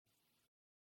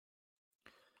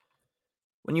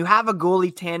When you have a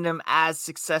goalie tandem as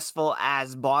successful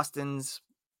as Boston's,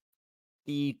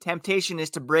 the temptation is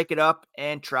to break it up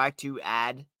and try to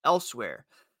add elsewhere.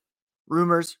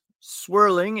 Rumors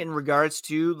swirling in regards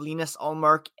to Linus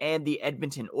Ullmark and the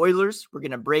Edmonton Oilers. We're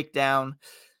going to break down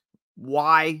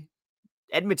why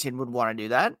Edmonton would want to do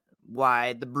that,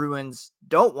 why the Bruins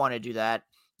don't want to do that,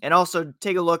 and also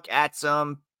take a look at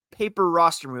some paper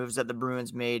roster moves that the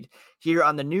Bruins made here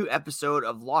on the new episode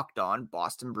of Locked On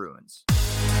Boston Bruins.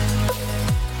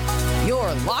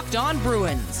 You're Locked On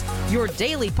Bruins, your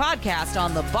daily podcast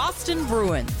on the Boston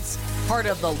Bruins. Part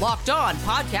of the Locked On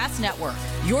Podcast Network,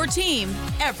 your team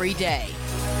every day.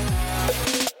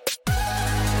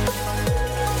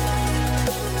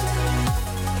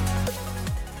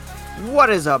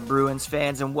 What is up, Bruins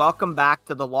fans, and welcome back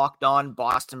to the Locked On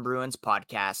Boston Bruins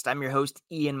podcast. I'm your host,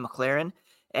 Ian McLaren,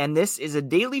 and this is a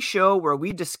daily show where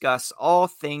we discuss all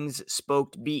things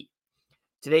Spoked Beat.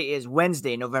 Today is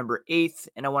Wednesday, November 8th,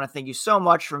 and I want to thank you so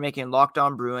much for making Locked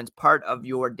On Bruins part of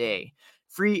your day.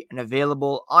 Free and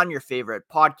available on your favorite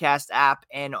podcast app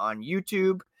and on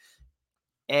YouTube.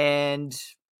 And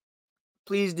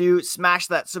please do smash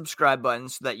that subscribe button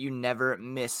so that you never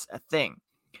miss a thing.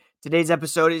 Today's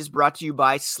episode is brought to you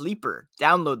by Sleeper.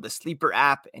 Download the Sleeper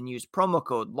app and use promo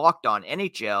code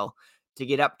LOCKEDONNHL to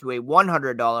get up to a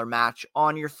 $100 match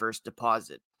on your first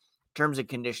deposit. Terms and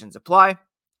conditions apply.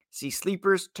 See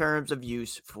Sleeper's terms of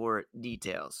use for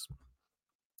details.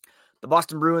 The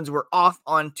Boston Bruins were off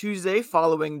on Tuesday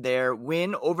following their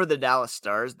win over the Dallas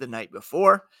Stars the night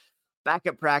before. Back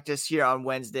at practice here on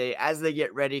Wednesday as they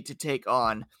get ready to take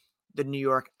on the New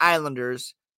York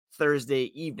Islanders Thursday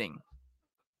evening.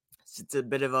 It's a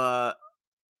bit of a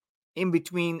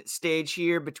in-between stage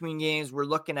here between games. We're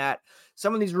looking at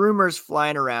some of these rumors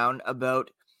flying around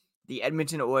about the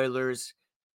Edmonton Oilers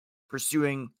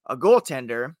pursuing a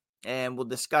goaltender, and we'll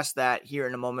discuss that here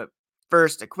in a moment.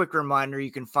 First, a quick reminder,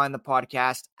 you can find the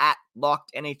podcast at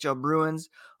Locked NHL Bruins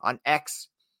on X,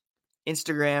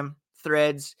 Instagram,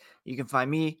 Threads. You can find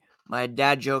me, my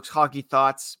dad jokes, hockey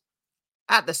thoughts,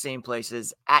 at the same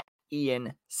places, at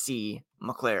Ian C.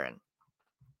 McLaren.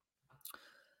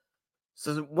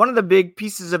 So one of the big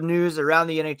pieces of news around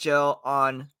the NHL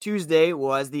on Tuesday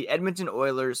was the Edmonton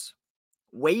Oilers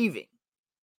waiving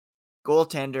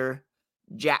goaltender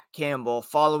Jack Campbell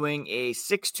following a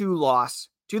 6-2 loss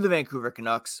to the Vancouver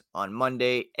Canucks on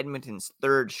Monday, Edmonton's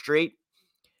third straight,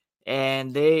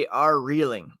 and they are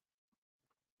reeling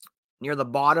near the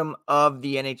bottom of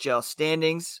the NHL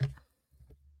standings,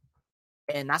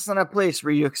 and that's not a place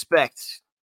where you expect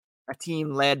a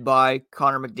team led by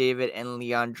Connor McDavid and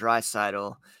Leon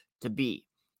Draisaitl to be.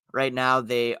 Right now,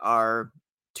 they are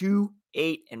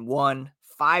 2-8-1,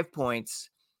 5 points,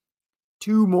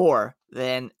 2 more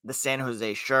than the San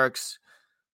Jose Sharks,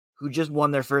 who just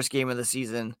won their first game of the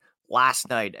season last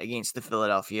night against the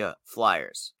Philadelphia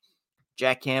Flyers.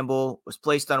 Jack Campbell was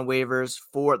placed on waivers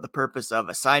for the purpose of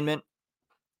assignment,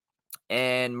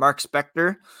 and Mark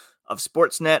Spector of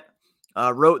Sportsnet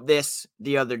wrote this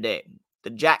the other day.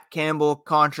 The Jack Campbell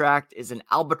contract is an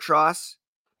albatross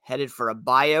headed for a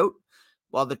buyout,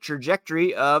 while the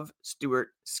trajectory of Stuart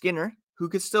Skinner, who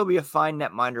could still be a fine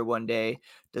netminder one day,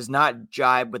 does not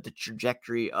jibe with the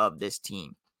trajectory of this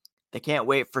team. They can't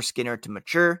wait for Skinner to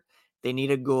mature. They need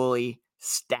a goalie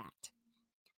stat.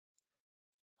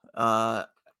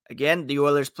 Again, the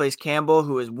Oilers placed Campbell,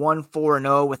 who is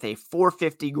 1-4-0 with a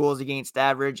 .450 goals against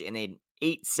average and an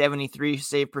 .873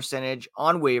 save percentage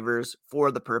on waivers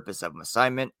for the purpose of an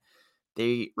assignment.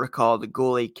 They recalled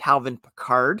goalie Calvin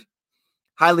Pickard.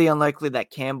 Highly unlikely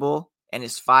that Campbell and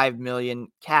his $5 million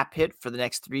cap hit for the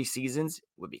next 3 seasons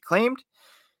would be claimed.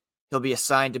 He'll be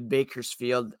assigned to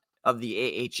Bakersfield of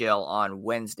the AHL on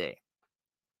Wednesday.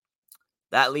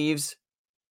 That leaves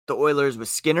the Oilers with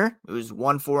Skinner, who's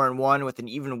 1-4-1 with an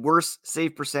even worse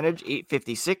save percentage,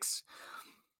 .856.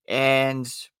 And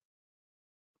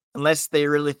unless they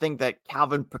really think that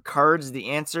Calvin Pickard's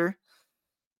the answer,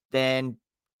 then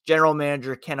general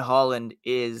manager Ken Holland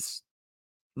is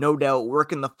no doubt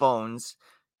working the phones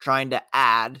trying to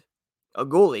add a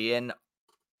goalie. And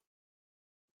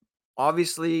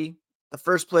obviously, the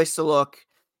first place to look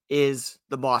is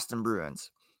the Boston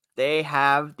Bruins. They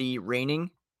have the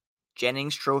reigning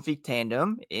Jennings Trophy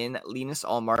tandem in Linus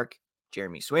Ullmark,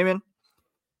 Jeremy Swayman.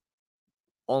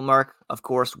 Ullmark, of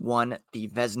course, won the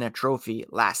Vezina Trophy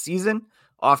last season,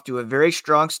 off to a very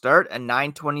strong start, a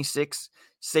 .926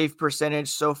 save percentage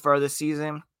so far this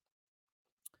season.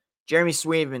 Jeremy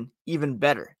Swayman, even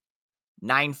better,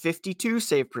 .952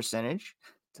 save percentage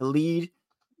to lead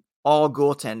all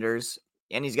goaltenders,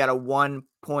 and he's got a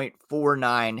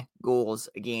 1.49 goals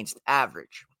against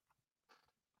average.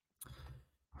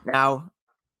 Now,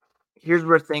 here's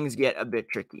where things get a bit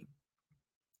tricky.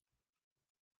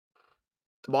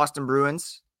 The Boston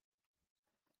Bruins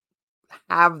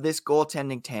have this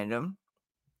goaltending tandem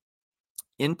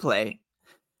in play,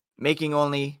 making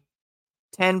only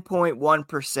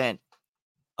 10.1%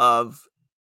 of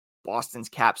Boston's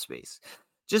cap space.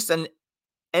 Just an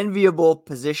enviable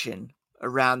position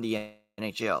around the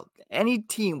NHL. Any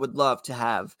team would love to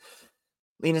have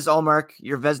Linus Ullmark,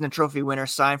 your Vezina Trophy winner,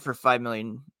 signed for $5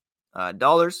 million.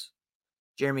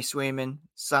 Jeremy Swayman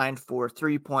signed for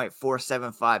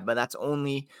 3.475, but that's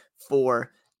only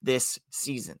for this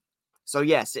season. So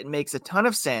yes, it makes a ton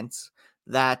of sense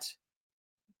that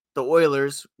the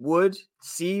Oilers would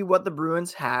see what the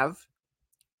Bruins have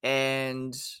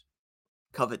and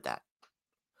covet that.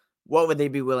 What would they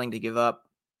be willing to give up?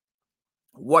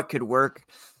 What could work?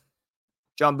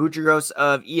 John Buchardos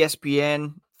of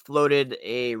ESPN floated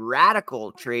a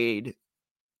radical trade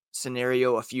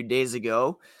scenario a few days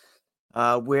ago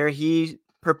where he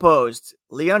proposed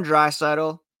Leon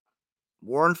Draisaitl,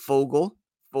 Warren Fogle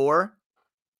for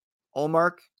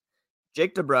Ullmark,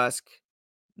 Jake DeBrusk,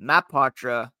 Matt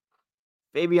Patra,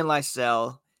 Fabian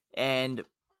Lysell, and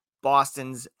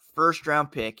Boston's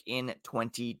first-round pick in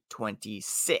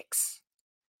 2026.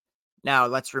 Now,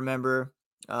 let's remember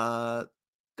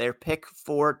their pick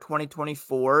for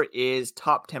 2024 is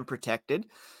top 10 protected.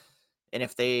 And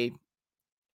if they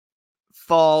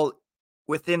fall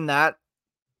within that,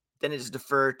 then it's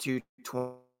deferred to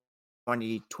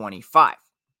 2025.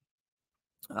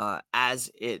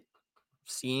 As it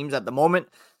seems at the moment,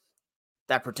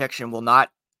 that protection will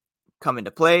not come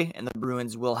into play, and the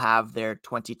Bruins will have their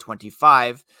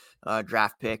 2025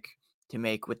 draft pick to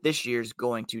make with this year's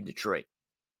going to Detroit.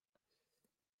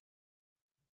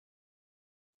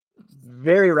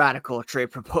 Very radical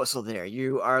trade proposal there.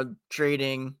 You are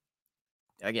trading,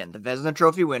 again, the Vezina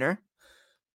Trophy winner,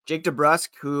 Jake DeBrusk,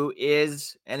 who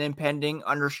is an impending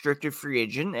unrestricted free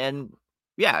agent. And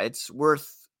yeah, it's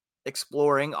worth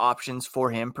exploring options for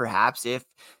him, perhaps, if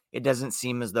it doesn't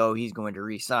seem as though he's going to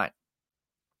re-sign.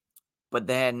 But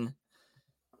then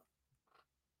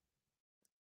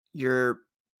your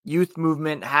youth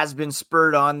movement has been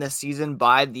spurred on this season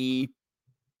by the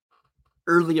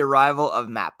early arrival of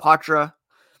Matt Patra,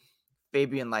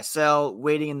 Fabian Lysell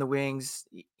waiting in the wings.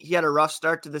 He had a rough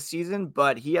start to the season,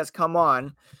 but he has come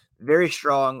on very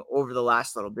strong over the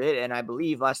last little bit. And I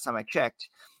believe last time I checked,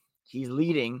 he's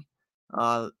leading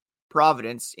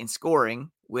Providence in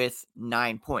scoring with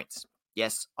 9 points.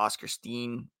 Yes, Oscar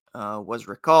Steen was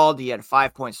recalled. He had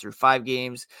 5 points through 5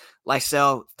 games.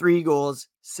 Lysell, 3 goals,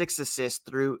 6 assists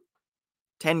through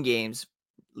 10 games,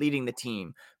 leading the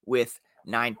team with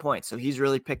 9 points. So he's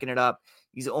really picking it up.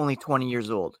 He's only 20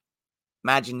 years old.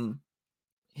 Imagine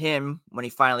him when he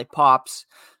finally pops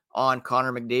on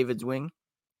Connor McDavid's wing.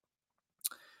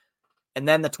 And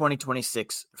then the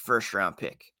 2026 first round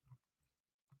pick.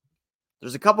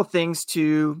 There's a couple things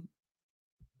to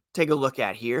take a look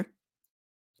at here.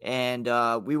 And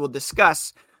we will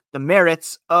discuss the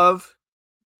merits of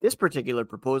this particular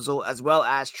proposal, as well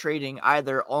as trading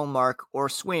either Ullmark or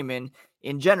Swayman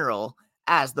in general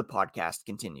as the podcast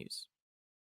continues.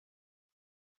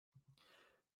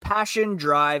 Passion,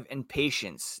 drive, and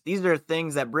patience. These are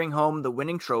things that bring home the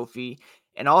winning trophy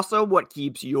and also what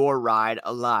keeps your ride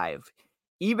alive.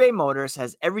 eBay Motors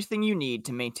has everything you need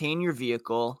to maintain your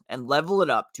vehicle and level it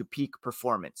up to peak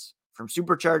performance. From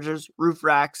superchargers, roof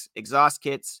racks, exhaust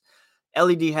kits,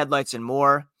 LED headlights, and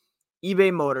more,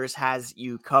 eBay Motors has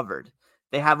you covered.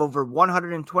 They have over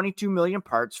 122 million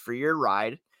parts for your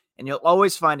ride, and you'll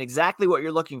always find exactly what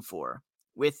you're looking for.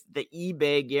 With the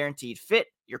eBay Guaranteed Fit,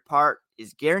 your part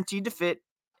is guaranteed to fit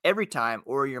every time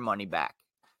or your money back.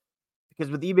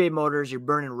 Because with eBay Motors, you're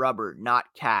burning rubber, not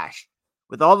cash.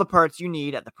 With all the parts you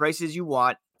need at the prices you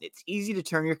want, it's easy to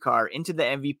turn your car into the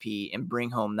MVP and bring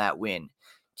home that win.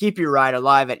 Keep your ride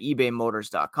alive at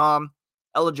ebaymotors.com.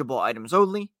 Eligible items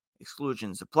only.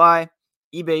 Exclusions apply.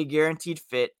 eBay Guaranteed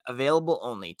Fit, available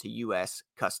only to U.S.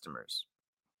 customers.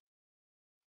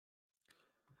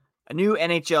 A new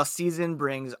NHL season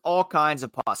brings all kinds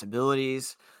of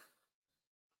possibilities.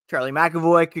 Charlie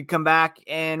McAvoy could come back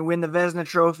and win the Vezina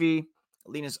Trophy.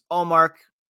 Linus Ullmark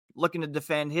looking to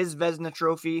defend his Vezina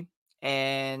Trophy.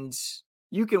 And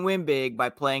you can win big by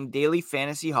playing daily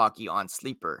fantasy hockey on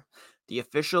Sleeper, the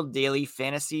official daily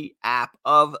fantasy app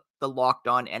of the Locked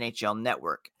On NHL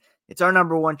Network. It's our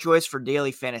number one choice for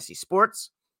daily fantasy sports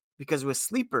because with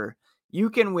Sleeper, you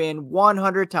can win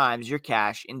 100 times your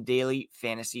cash in daily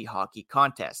fantasy hockey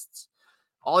contests.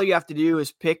 All you have to do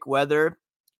is pick whether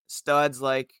studs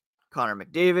like Connor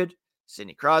McDavid,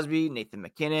 Sidney Crosby, Nathan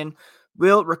McKinnon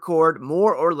will record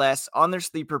more or less on their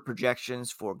sleeper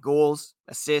projections for goals,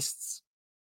 assists,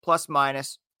 plus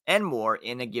minus, and more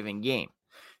in a given game.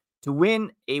 To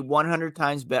win a 100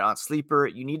 times bet on Sleeper,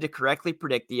 you need to correctly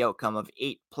predict the outcome of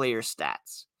 8 player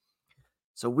stats.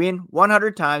 So win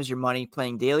 100 times your money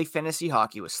playing daily fantasy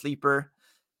hockey with Sleeper.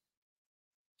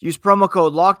 Use promo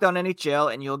code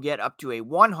LOCKEDONNHL and you'll get up to a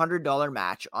 $100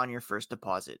 match on your first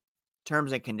deposit.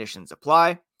 Terms and conditions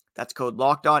apply. That's code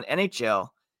LOCKEDONNHL.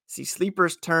 See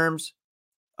Sleeper's terms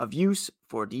of use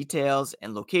for details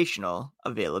and locational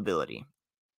availability.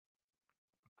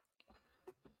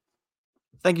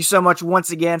 Thank you so much once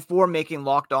again for making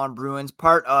Locked On Bruins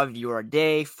part of your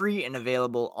day, free and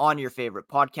available on your favorite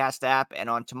podcast app. And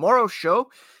on tomorrow's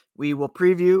show, we will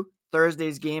preview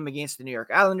Thursday's game against the New York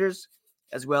Islanders,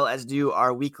 as well as do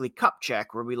our weekly cup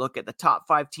check where we look at the top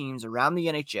 5 teams around the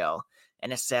NHL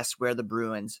and assess where the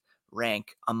Bruins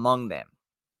rank among them.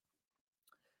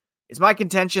 It's my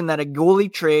contention that a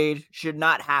goalie trade should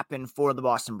not happen for the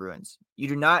Boston Bruins. You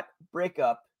do not break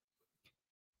up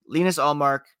Linus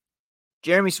Ullmark,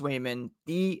 Jeremy Swayman,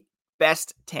 the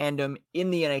best tandem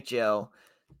in the NHL,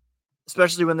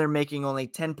 especially when they're making only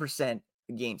 10%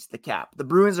 against the cap. The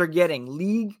Bruins are getting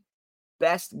league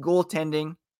best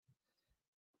goaltending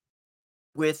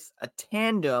with a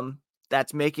tandem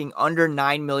that's making under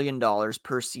 $9 million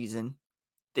per season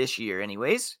this year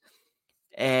anyways.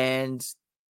 And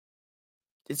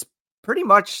it's pretty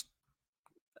much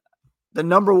the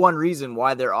number one reason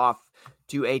why they're off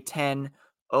to a 10-1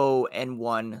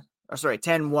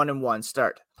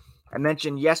 start. I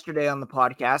mentioned yesterday on the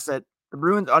podcast that the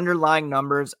Bruins' underlying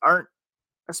numbers aren't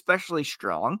especially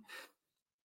strong.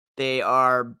 They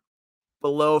are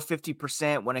below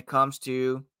 50% when it comes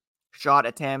to shot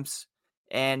attempts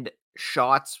and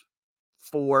shots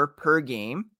for per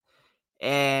game.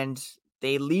 And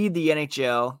they lead the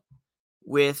NHL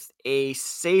with a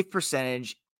save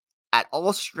percentage at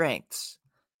all strengths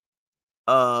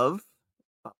of,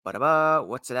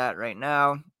 what's it at right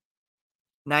now?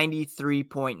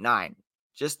 93.9.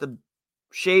 Just a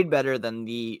shade better than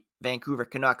the Vancouver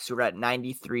Canucks, who are at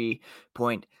 93.62.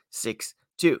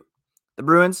 The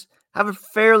Bruins have a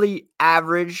fairly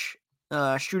average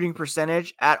shooting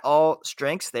percentage at all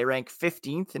strengths. They rank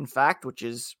 15th, in fact, which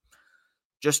is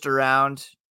just around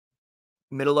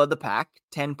middle of the pack,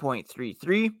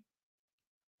 10.33.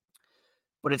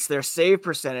 But it's their save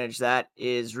percentage that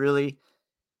is really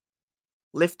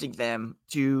lifting them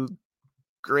to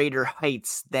greater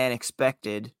heights than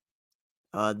expected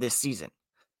this season.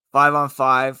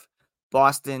 5-on-5,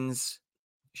 Boston's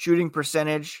shooting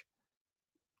percentage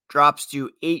drops to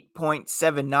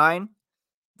 8.79.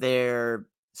 Their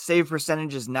save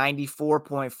percentage is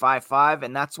 94.55,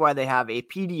 and that's why they have a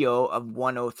PDO of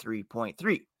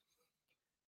 103.3.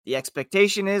 The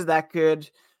expectation is that could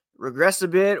regress a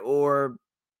bit, or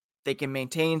they can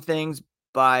maintain things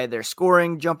by their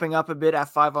scoring jumping up a bit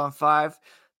at 5-on-5.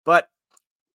 But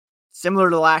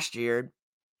similar to last year,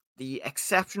 the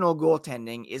exceptional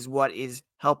goaltending is what is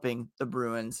helping the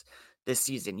Bruins this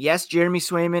season. Yes, Jeremy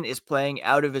Swayman is playing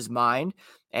out of his mind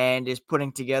and is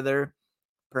putting together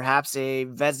perhaps a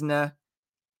Vezina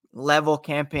level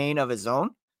campaign of his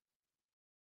own.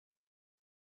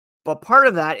 But part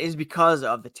of that is because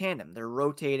of the tandem. They're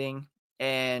rotating,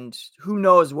 and who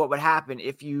knows what would happen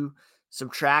if you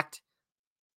subtract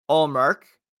Ullmark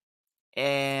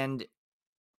and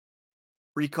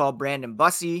recall Brandon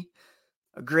Bussi.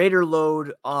 A greater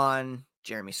load on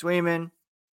Jeremy Swayman.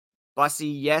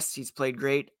 Bussi, yes, he's played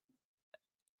great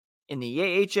in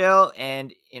the AHL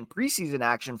and in preseason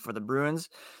action for the Bruins,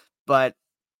 but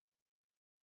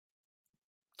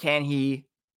can he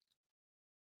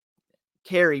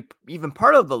carry even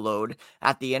part of the load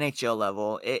at the NHL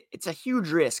level? It's a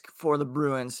huge risk for the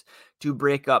Bruins to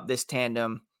break up this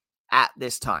tandem at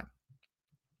this time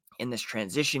in this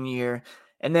transition year,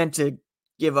 and then to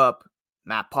give up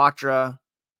Matt Poitras,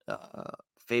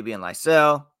 Fabian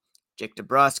Lysell, Jake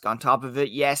DeBrusk on top of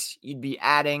it. Yes, you'd be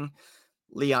adding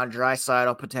Leon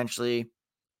Draisaitl, potentially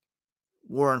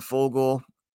Warren Fogle.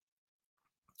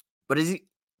 But is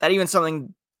that even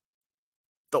something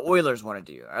the Oilers want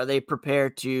to do? Are they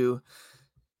prepared to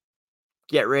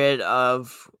get rid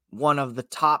of one of the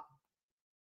top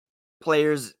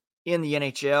players in the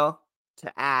NHL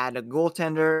to add a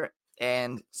goaltender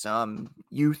and some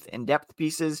youth and depth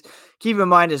pieces? Keep in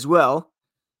mind as well,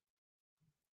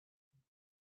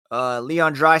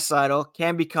 Leon Draisaitl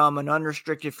can become an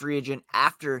unrestricted free agent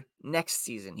after next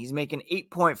season. He's making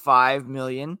 $8.5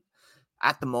 million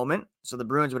at the moment, so the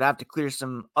Bruins would have to clear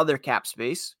some other cap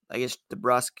space. I guess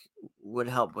DeBrusk would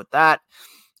help with that.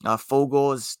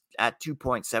 Fogle is at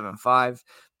 2.75.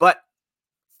 But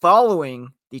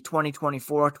following the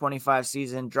 2024-25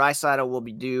 season, Draisaitl will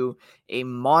be due a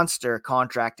monster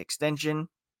contract extension,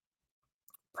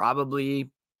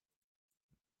 probably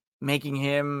making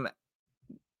him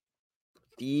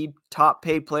the top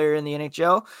paid player in the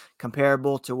NHL,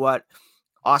 comparable to what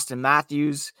Austin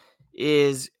Matthews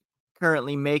is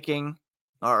currently making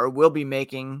or will be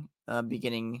making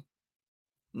beginning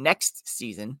next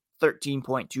season,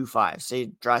 13.25.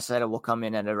 Say Draisaitl will come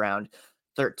in at around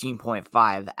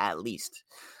 13.5 at least.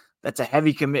 That's a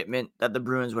heavy commitment that the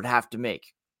Bruins would have to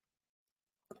make.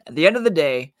 At the end of the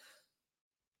day,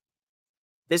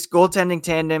 this goaltending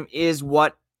tandem is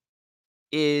what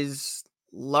is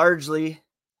largely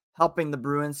helping the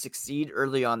Bruins succeed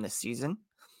early on this season.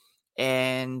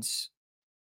 And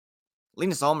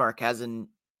Linus Ullmark has a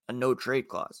no trade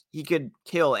clause. He could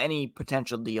kill any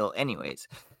potential deal anyways.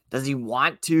 Does he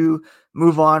want to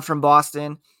move on from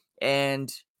Boston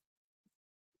and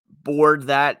board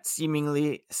that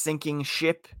seemingly sinking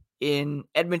ship in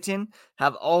Edmonton,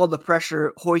 have all the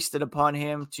pressure hoisted upon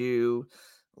him to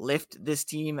lift this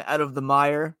team out of the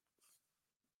mire?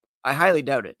 I highly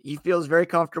doubt it. He feels very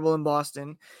comfortable in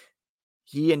Boston.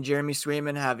 He and Jeremy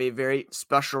Swayman have a very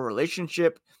special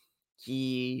relationship.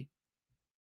 He,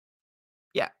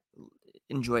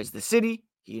 enjoys the city.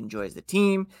 He enjoys the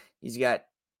team. He's got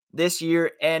this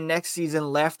year and next season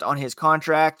left on his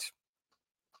contract.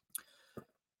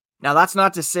 Now, that's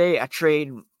not to say a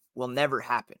trade will never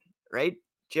happen, right?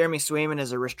 Jeremy Swayman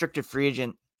is a restricted free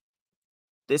agent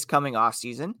this coming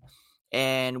offseason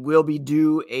and will be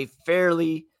due a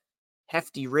fairly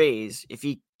hefty raise if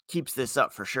he keeps this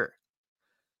up for sure.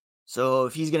 So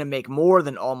if he's going to make more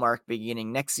than Ullmark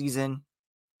beginning next season,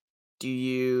 do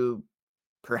you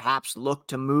perhaps look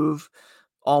to move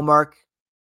Ullmark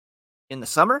in the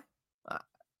summer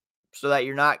so that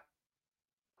you're not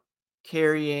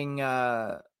carrying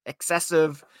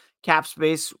excessive cap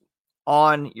space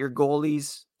on your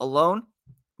goalies alone?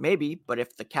 Maybe, but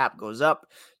if the cap goes up,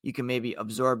 you can maybe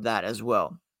absorb that as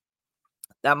well.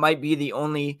 That might be the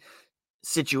only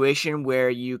situation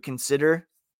where you consider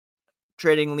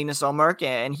trading Linus Ullmark,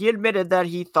 and he admitted that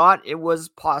he thought it was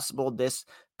possible this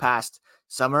past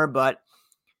summer. But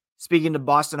speaking to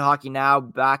Boston Hockey Now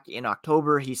back in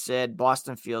October, he said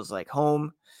Boston feels like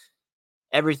home.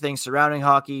 Everything surrounding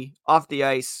hockey, off the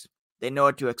ice, they know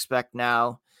what to expect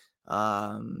now.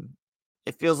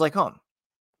 It feels like home.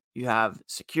 You have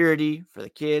security for the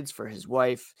kids, for his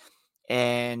wife,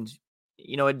 and,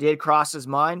 it did cross his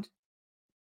mind.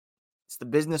 It's the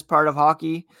business part of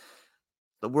hockey,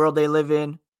 the world they live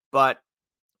in, but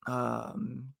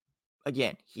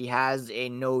again, he has a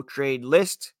no trade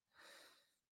list.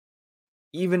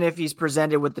 Even if he's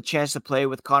presented with the chance to play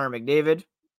with Connor McDavid,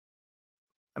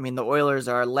 the Oilers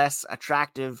are a less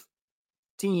attractive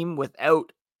team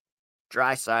without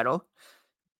Draisaitl.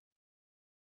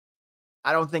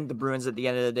 I don't think the Bruins at the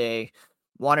end of the day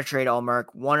want to trade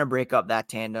Ullmark, want to break up that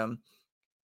tandem.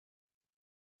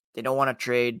 They don't want to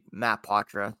trade Matt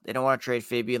Poitras. They don't want to trade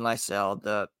Fabian Lysell.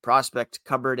 The prospect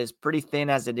cupboard is pretty thin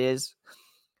as it is.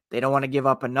 They don't want to give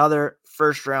up another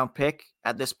first-round pick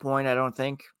at this point, I don't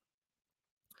think.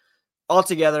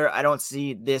 Altogether, I don't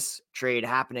see this trade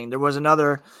happening. There was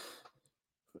another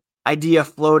idea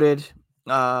floated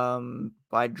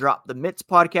by Drop the Mitts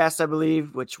podcast, I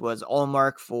believe, which was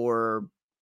Ullmark for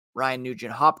Ryan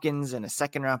Nugent-Hopkins and a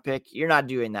second-round pick. You're not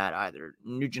doing that either.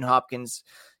 Nugent-Hopkins,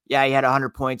 he had 100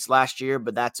 points last year,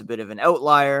 but that's a bit of an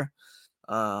outlier.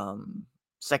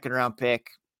 Second-round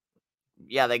pick,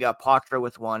 they got Poitras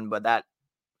with one, but that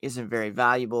isn't very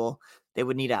valuable. They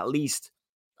would need at least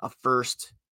a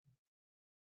first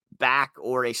back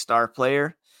or a star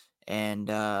player. And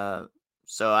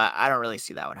so I don't really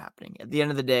see that one happening. At the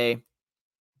end of the day,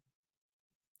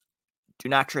 do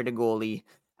not trade a goalie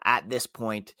at this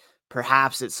point.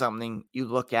 Perhaps it's something you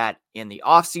look at in the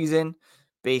offseason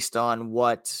based on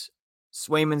what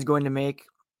Swayman's going to make,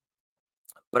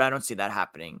 but I don't see that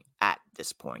happening at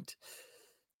this point.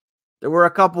 There were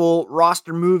a couple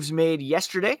roster moves made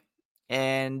yesterday,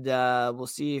 and we'll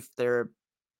see if they're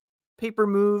paper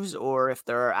moves or if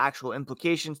there are actual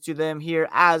implications to them here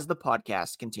as the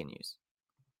podcast continues.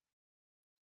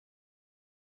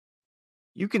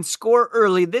 You can score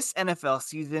early this NFL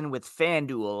season with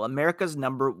FanDuel, America's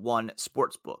 #1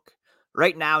 sportsbook.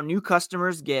 Right now, new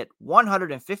customers get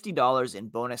 $150 in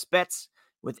bonus bets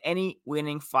with any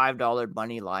winning $5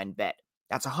 money line bet.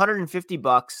 That's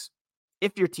 $150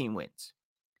 if your team wins.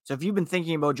 So if you've been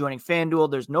thinking about joining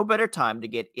FanDuel, there's no better time to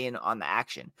get in on the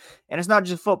action. And it's not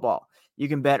just football. You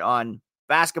can bet on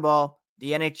basketball,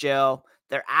 the NHL,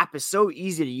 Their app is so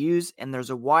easy to use, and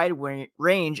there's a wide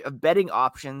range of betting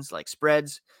options like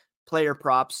spreads, player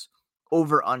props,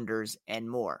 over-unders,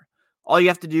 and more. All you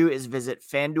have to do is visit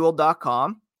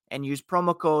FanDuel.com and use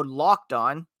promo code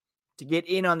LOCKEDON to get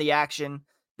in on the action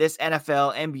this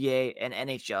NFL, NBA, and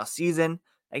NHL season.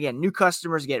 Again, new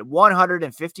customers get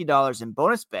 $150 in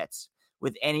bonus bets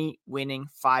with any winning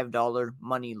 $5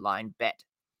 money line bet.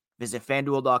 Visit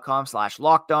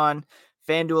FanDuel.com/LockedOn.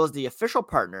 FanDuel is the official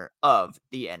partner of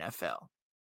the NFL.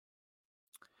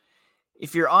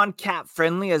 If you're on cap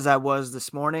friendly, as I was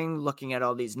this morning, looking at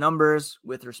all these numbers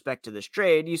with respect to this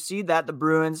trade, you see that the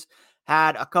Bruins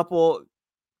had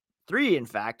three, in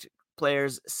fact,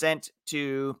 players sent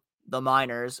to the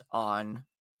minors on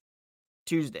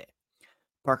Tuesday.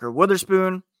 Parker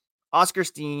Witherspoon, Oscar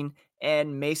Steen,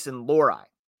 and Mason Lohrei.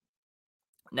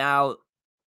 Now,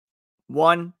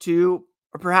 one, two,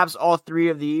 or perhaps all three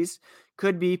of these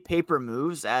could be paper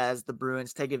moves as the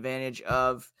Bruins take advantage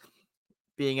of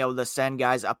being able to send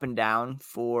guys up and down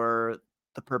for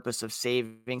the purpose of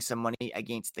saving some money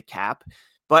against the cap.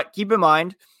 But keep in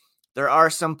mind, there are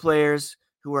some players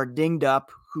who are dinged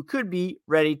up who could be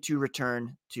ready to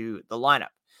return to the lineup.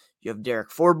 You have Derek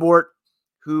Forbort,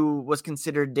 who was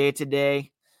considered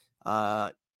day-to-day.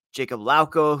 Jacob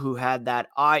Lauko, who had that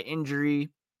eye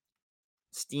injury.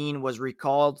 Steen was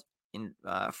recalled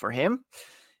for him.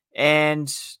 And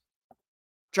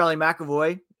Charlie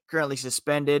McAvoy, currently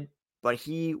suspended, but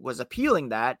he was appealing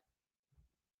that,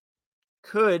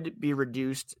 could be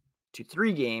reduced to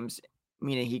 3 games,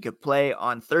 meaning he could play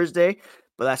on Thursday,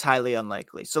 but that's highly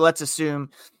unlikely. So let's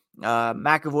assume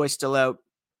McAvoy's still out.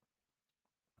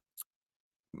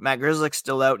 Matt Grzelcyk's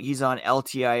still out. He's on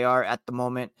LTIR at the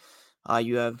moment.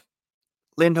 You have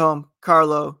Lindholm,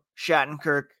 Carlo,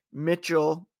 Shattenkirk,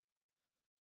 Mitchell.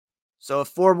 So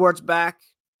if Forbort's back,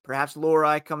 perhaps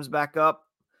Lohrei comes back up,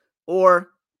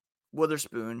 or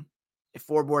Witherspoon. If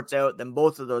Forbort's out, then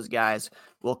both of those guys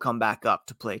will come back up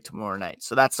to play tomorrow night.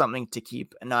 So that's something to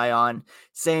keep an eye on.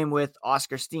 Same with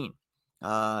Oscar Steen.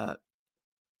 They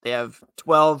have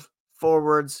 12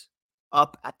 forwards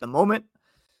up at the moment.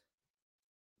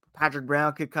 Patrick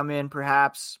Brown could come in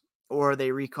perhaps, or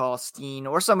they recall Steen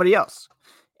or somebody else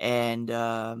and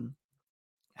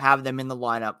have them in the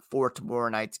lineup for tomorrow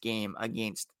night's game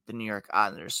against the New York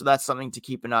Islanders. So that's something to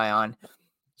keep an eye on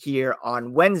here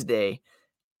on Wednesday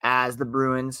as the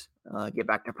Bruins get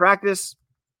back to practice,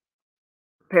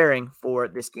 preparing for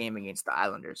this game against the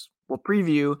Islanders. We'll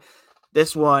preview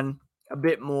this one a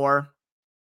bit more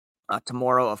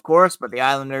tomorrow, of course, but the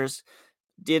Islanders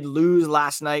did lose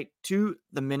last night to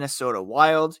the Minnesota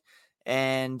Wild,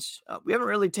 and we haven't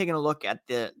really taken a look at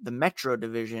the Metro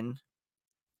Division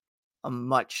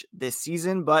much this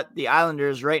season, but the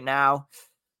Islanders right now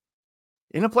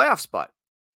in a playoff spot.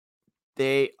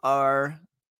 They are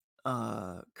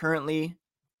currently,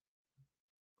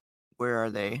 where are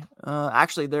they?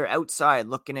 Actually, they're outside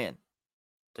looking in.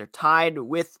 They're tied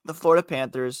with the Florida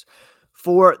Panthers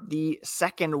for the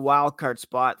second wildcard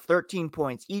spot, 13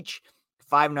 points each,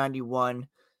 591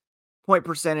 point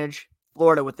percentage.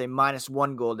 Florida with a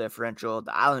 -1 goal differential.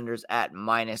 The Islanders at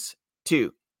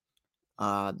 -2.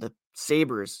 The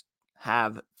Sabres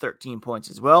have 13 points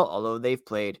as well, although they've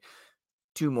played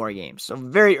 2 more games. So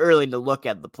very early to look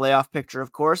at the playoff picture,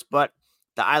 of course, but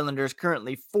the Islanders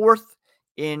currently 4th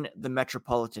in the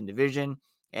Metropolitan Division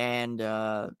and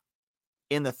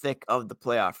in the thick of the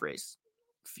playoff race.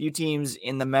 Few teams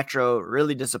in the Metro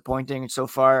really disappointing so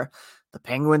far. The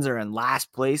Penguins are in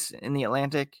last place in the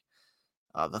Atlantic.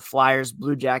 The Flyers,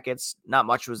 Blue Jackets, not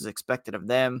much was expected of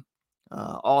them.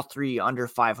 All 3 under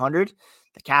 500.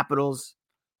 The Capitals,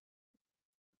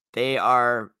 they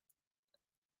are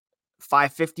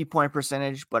 550 point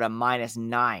percentage, but a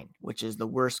 -9, which is the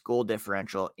worst goal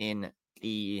differential in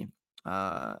the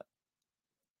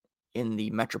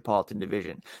Metropolitan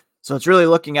Division. So it's really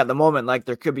looking at the moment like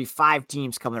there could be 5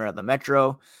 teams coming out of the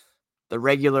Metro. The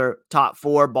regular top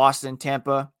 4, Boston,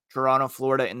 Tampa, Toronto,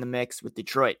 Florida in the mix, with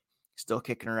Detroit still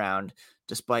kicking around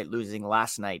despite losing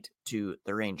last night to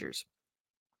the Rangers.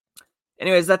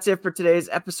 Anyways, that's it for today's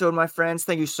episode, my friends.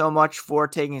 Thank you so much for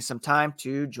taking some time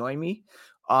to join me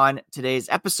on today's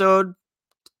episode,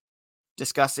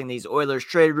 discussing these Oilers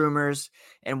trade rumors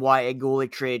and why a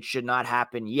goalie trade should not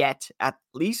happen yet. At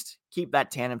least keep that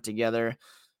tandem together.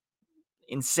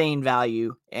 Insane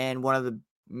value, and one of the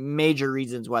major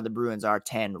reasons why the Bruins are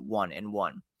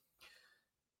 10-1-1.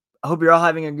 I hope you're all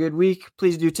having a good week.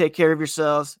 Please do take care of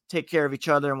yourselves, take care of each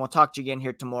other, and we'll talk to you again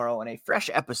here tomorrow on a fresh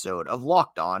episode of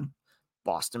Locked On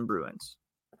Boston Bruins.